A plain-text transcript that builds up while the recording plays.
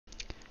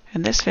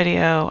In this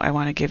video, I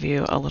want to give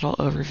you a little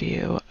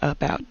overview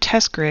about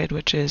Testgrid,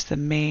 which is the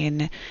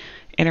main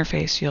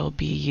interface you'll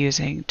be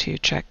using to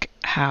check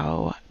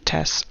how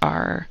tests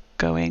are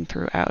going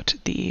throughout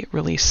the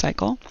release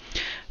cycle.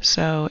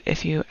 So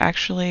if you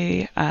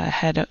actually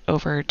head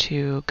over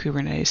to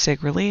Kubernetes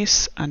SIG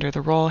release under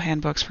the role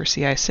handbooks for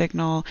CI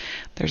signal,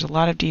 there's a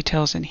lot of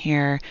details in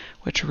here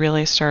which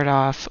really start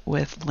off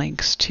with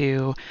links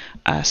to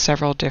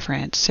several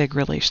different SIG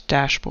release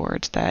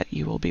dashboards that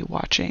you will be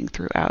watching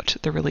throughout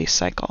the release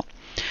cycle.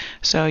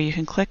 So you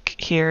can click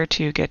here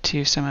to get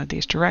to some of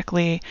these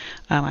directly.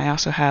 I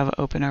also have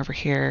open over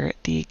here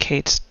the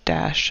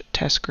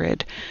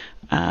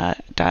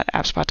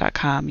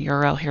kates-testgrid.appspot.com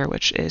URL here,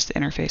 which is the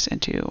interface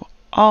into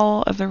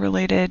all of the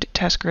related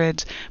test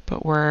grids,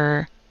 but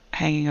we're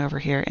hanging over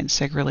here in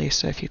SIG release.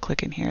 So if you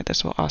click in here,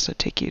 this will also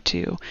take you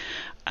to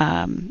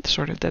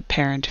sort of the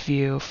parent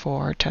view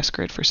for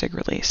Testgrid for SIG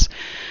release.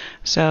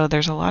 So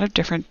there's a lot of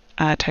different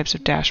types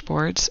of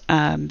dashboards.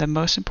 The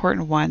most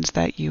important ones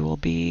that you will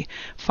be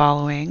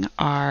following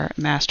are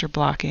master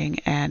blocking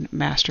and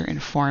master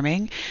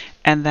informing.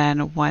 And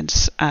then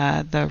once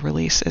the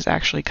release is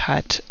actually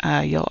cut,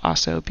 you'll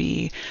also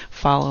be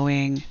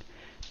following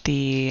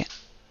the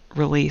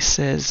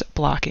releases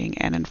blocking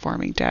and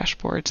informing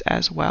dashboards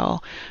as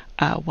well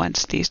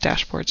once these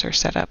dashboards are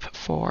set up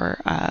for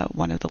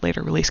one of the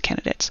later release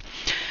candidates.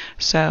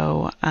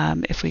 So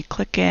if we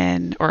click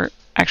in, or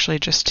actually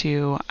just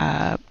to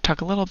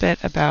talk a little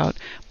bit about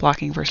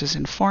blocking versus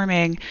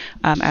informing,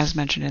 as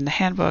mentioned in the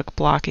handbook,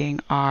 blocking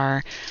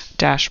our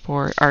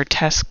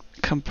dashboards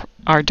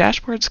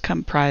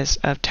comprised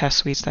of test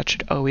suites that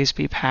should always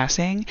be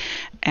passing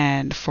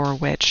and for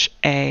which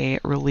a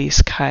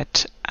release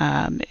cut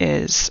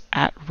is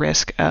at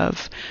risk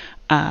of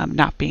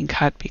not being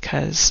cut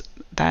because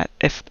that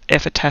if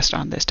a test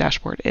on this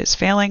dashboard is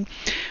failing,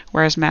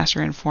 whereas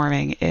master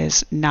informing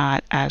is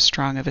not as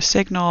strong of a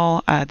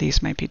signal.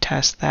 These might be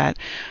tests that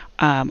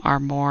are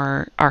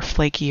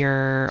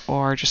flakier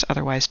or just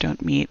otherwise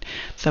don't meet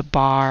the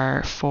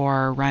bar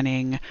for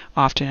running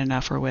often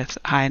enough or with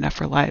high enough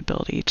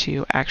reliability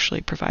to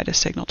actually provide a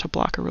signal to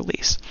block a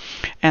release.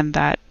 And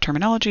that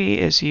terminology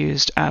is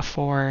used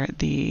for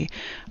the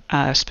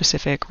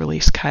specific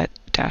release cut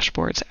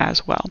dashboards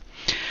as well.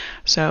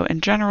 So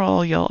in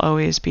general, you'll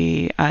always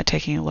be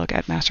taking a look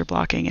at master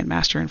blocking and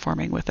master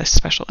informing with a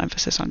special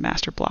emphasis on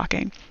master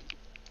blocking.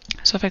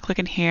 So if I click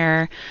in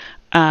here,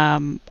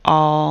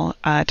 all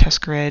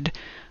Testgrid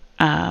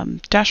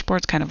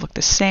dashboards kind of look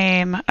the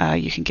same.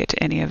 You can get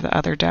to any of the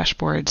other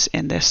dashboards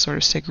in this sort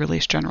of SIG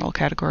release general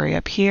category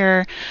up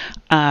here.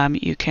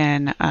 You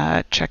can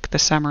check the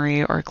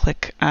summary or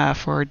click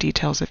for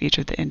details of each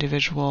of the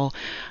individual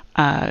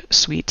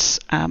suites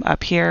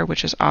up here,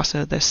 which is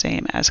also the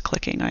same as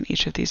clicking on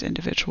each of these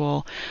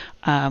individual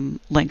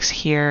links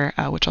here,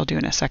 which I'll do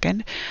in a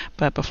second.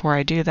 But before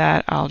I do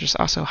that, I'll just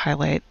also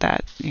highlight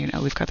that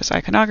we've got this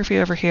iconography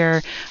over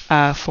here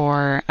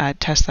for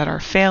tests that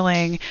are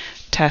failing,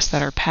 tests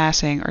that are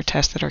passing, or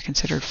tests that are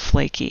considered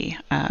flaky.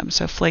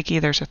 So flaky,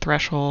 there's a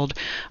threshold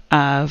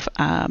of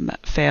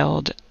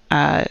failed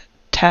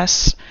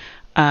tests,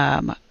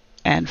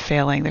 and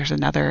failing, there's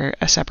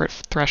a separate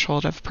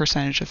threshold of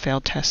percentage of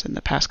failed tests in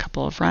the past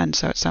couple of runs.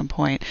 So at some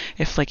point,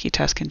 if flaky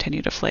tests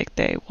continue to flake,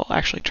 they will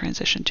actually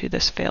transition to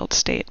this failed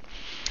state.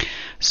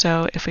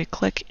 So if we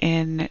click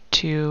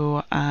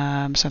into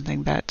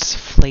something that's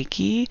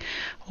flaky,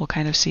 we'll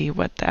kind of see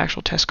what the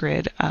actual test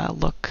grid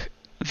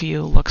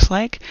view looks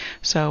like.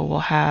 So we'll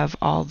have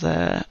all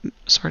the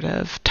sort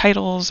of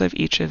titles of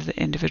each of the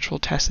individual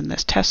tests in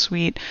this test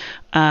suite.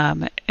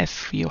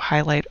 If you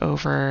highlight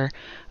over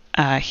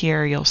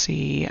here, you'll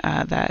see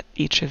that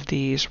each of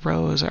these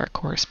rows are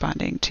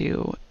corresponding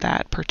to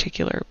that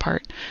particular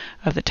part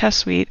of the test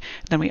suite.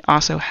 Then we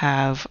also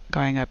have,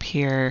 going up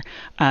here,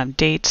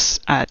 dates,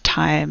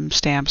 time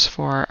stamps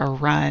for a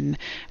run,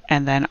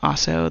 and then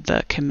also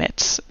the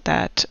commits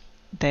that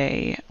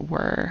they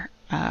were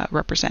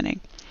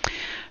representing.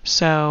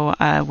 So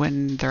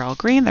when they're all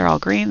green, they're all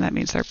green. That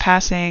means they're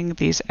passing.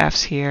 These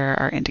Fs here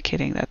are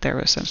indicating that there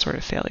was some sort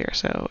of failure.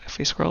 So if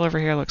we scroll over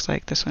here, it looks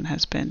like this one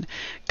has been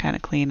kind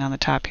of clean on the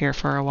top here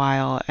for a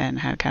while and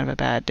had kind of a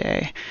bad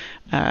day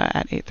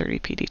at 8:30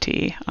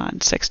 PDT on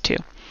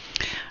 6/2.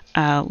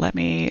 Let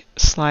me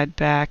slide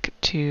back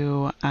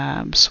to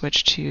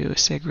switch to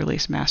SIG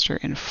release master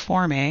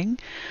informing,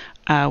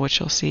 which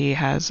you'll see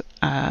has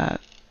a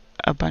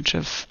bunch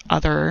of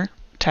other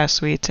test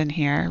suites in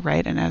here,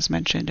 right? And as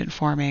mentioned,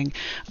 informing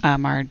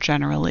are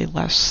generally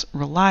less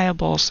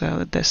reliable,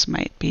 so this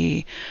might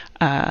be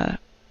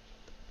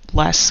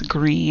less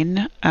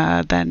green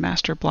than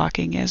master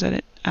blocking is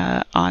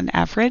on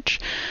average.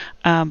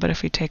 But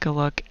if we take a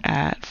look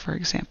at, for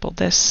example,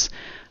 this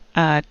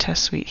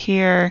test suite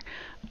here,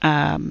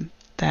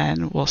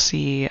 then we'll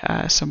see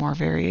some more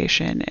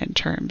variation in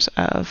terms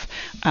of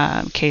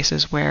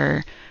cases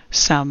where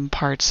some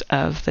parts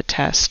of the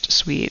test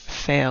suite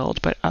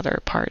failed, but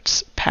other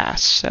parts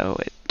passed. So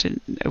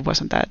it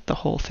wasn't that the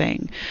whole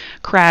thing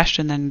crashed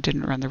and then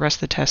didn't run the rest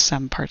of the test.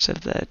 Some parts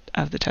of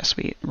the test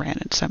suite ran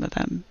and some of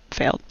them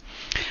failed.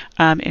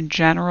 In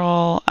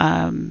general,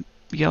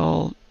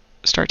 you'll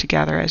start to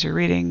gather as you're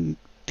reading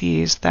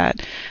these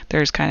that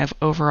there's kind of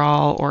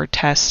overall or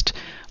test,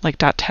 like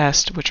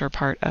 .test, which are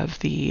part of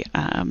the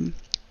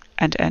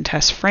end-to-end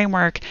test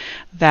framework,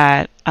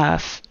 that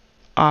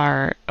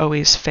are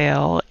always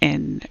fail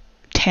in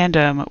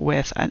tandem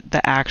with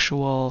the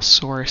actual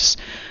source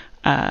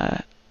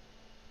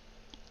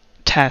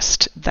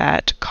test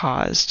that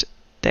caused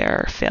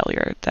their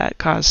failure,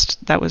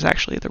 that was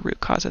actually the root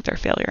cause of their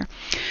failure.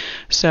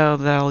 So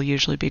they'll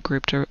usually be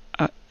grouped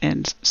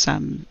in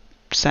some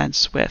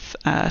sense with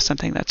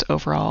something that's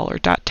overall or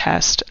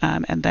 .test,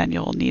 and then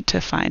you'll need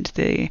to find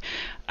the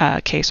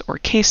case or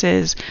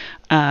cases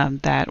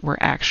that were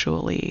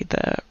actually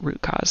the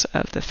root cause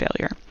of the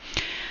failure.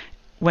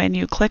 When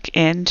you click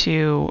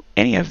into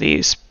any of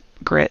these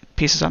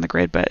pieces on the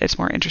grid, but it's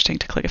more interesting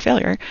to click a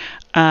failure,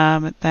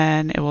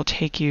 then it will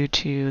take you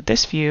to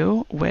this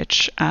view,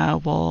 which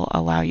will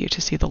allow you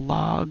to see the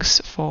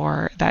logs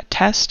for that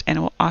test, and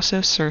it will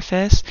also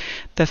surface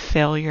the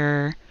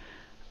failure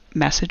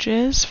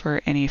messages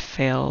for any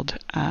failed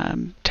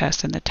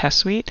test in the test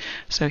suite.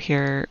 So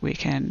here we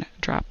can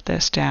drop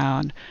this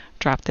down,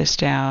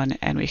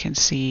 and we can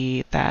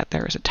see that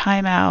there was a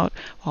timeout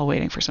while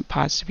waiting for some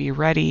pods to be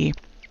ready.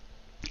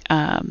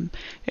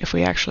 If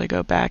we actually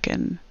go back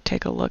and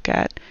take a look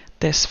at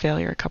this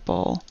failure a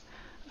couple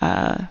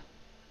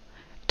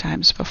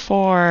times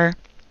before,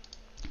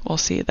 we'll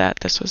see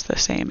that this was the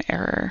same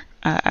error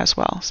as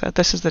well. So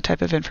this is the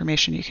type of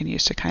information you can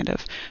use to kind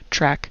of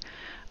track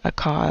a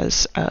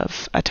cause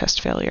of a test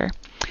failure.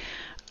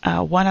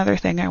 One other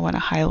thing I want to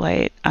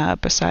highlight,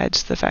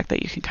 besides the fact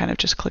that you can kind of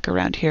just click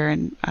around here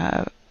and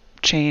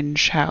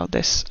change how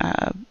this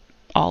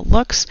all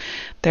looks,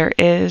 there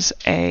is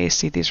a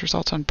see these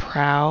results on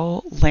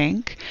Prow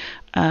link,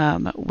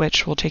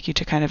 which will take you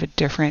to kind of a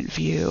different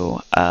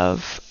view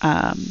of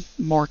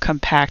more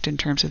compact in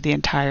terms of the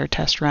entire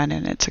test run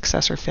and its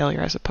success or failure,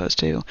 as opposed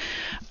to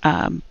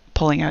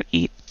pulling out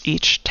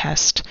each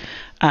test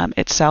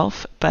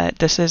itself. But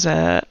this is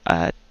a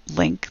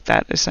link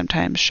that is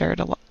sometimes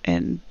shared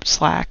in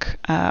Slack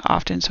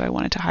often, so I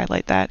wanted to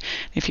highlight that.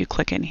 If you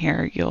click in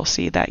here, you'll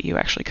see that you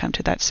actually come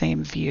to that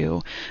same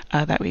view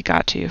that we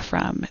got to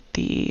from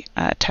the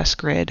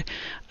Testgrid,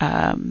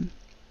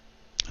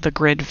 the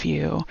grid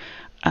view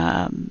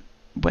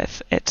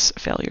with its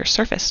failure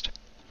surfaced.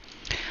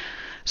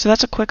 So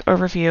that's a quick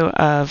overview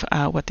of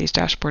what these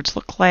dashboards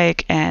look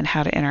like and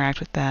how to interact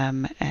with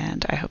them,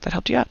 and I hope that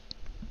helped you out.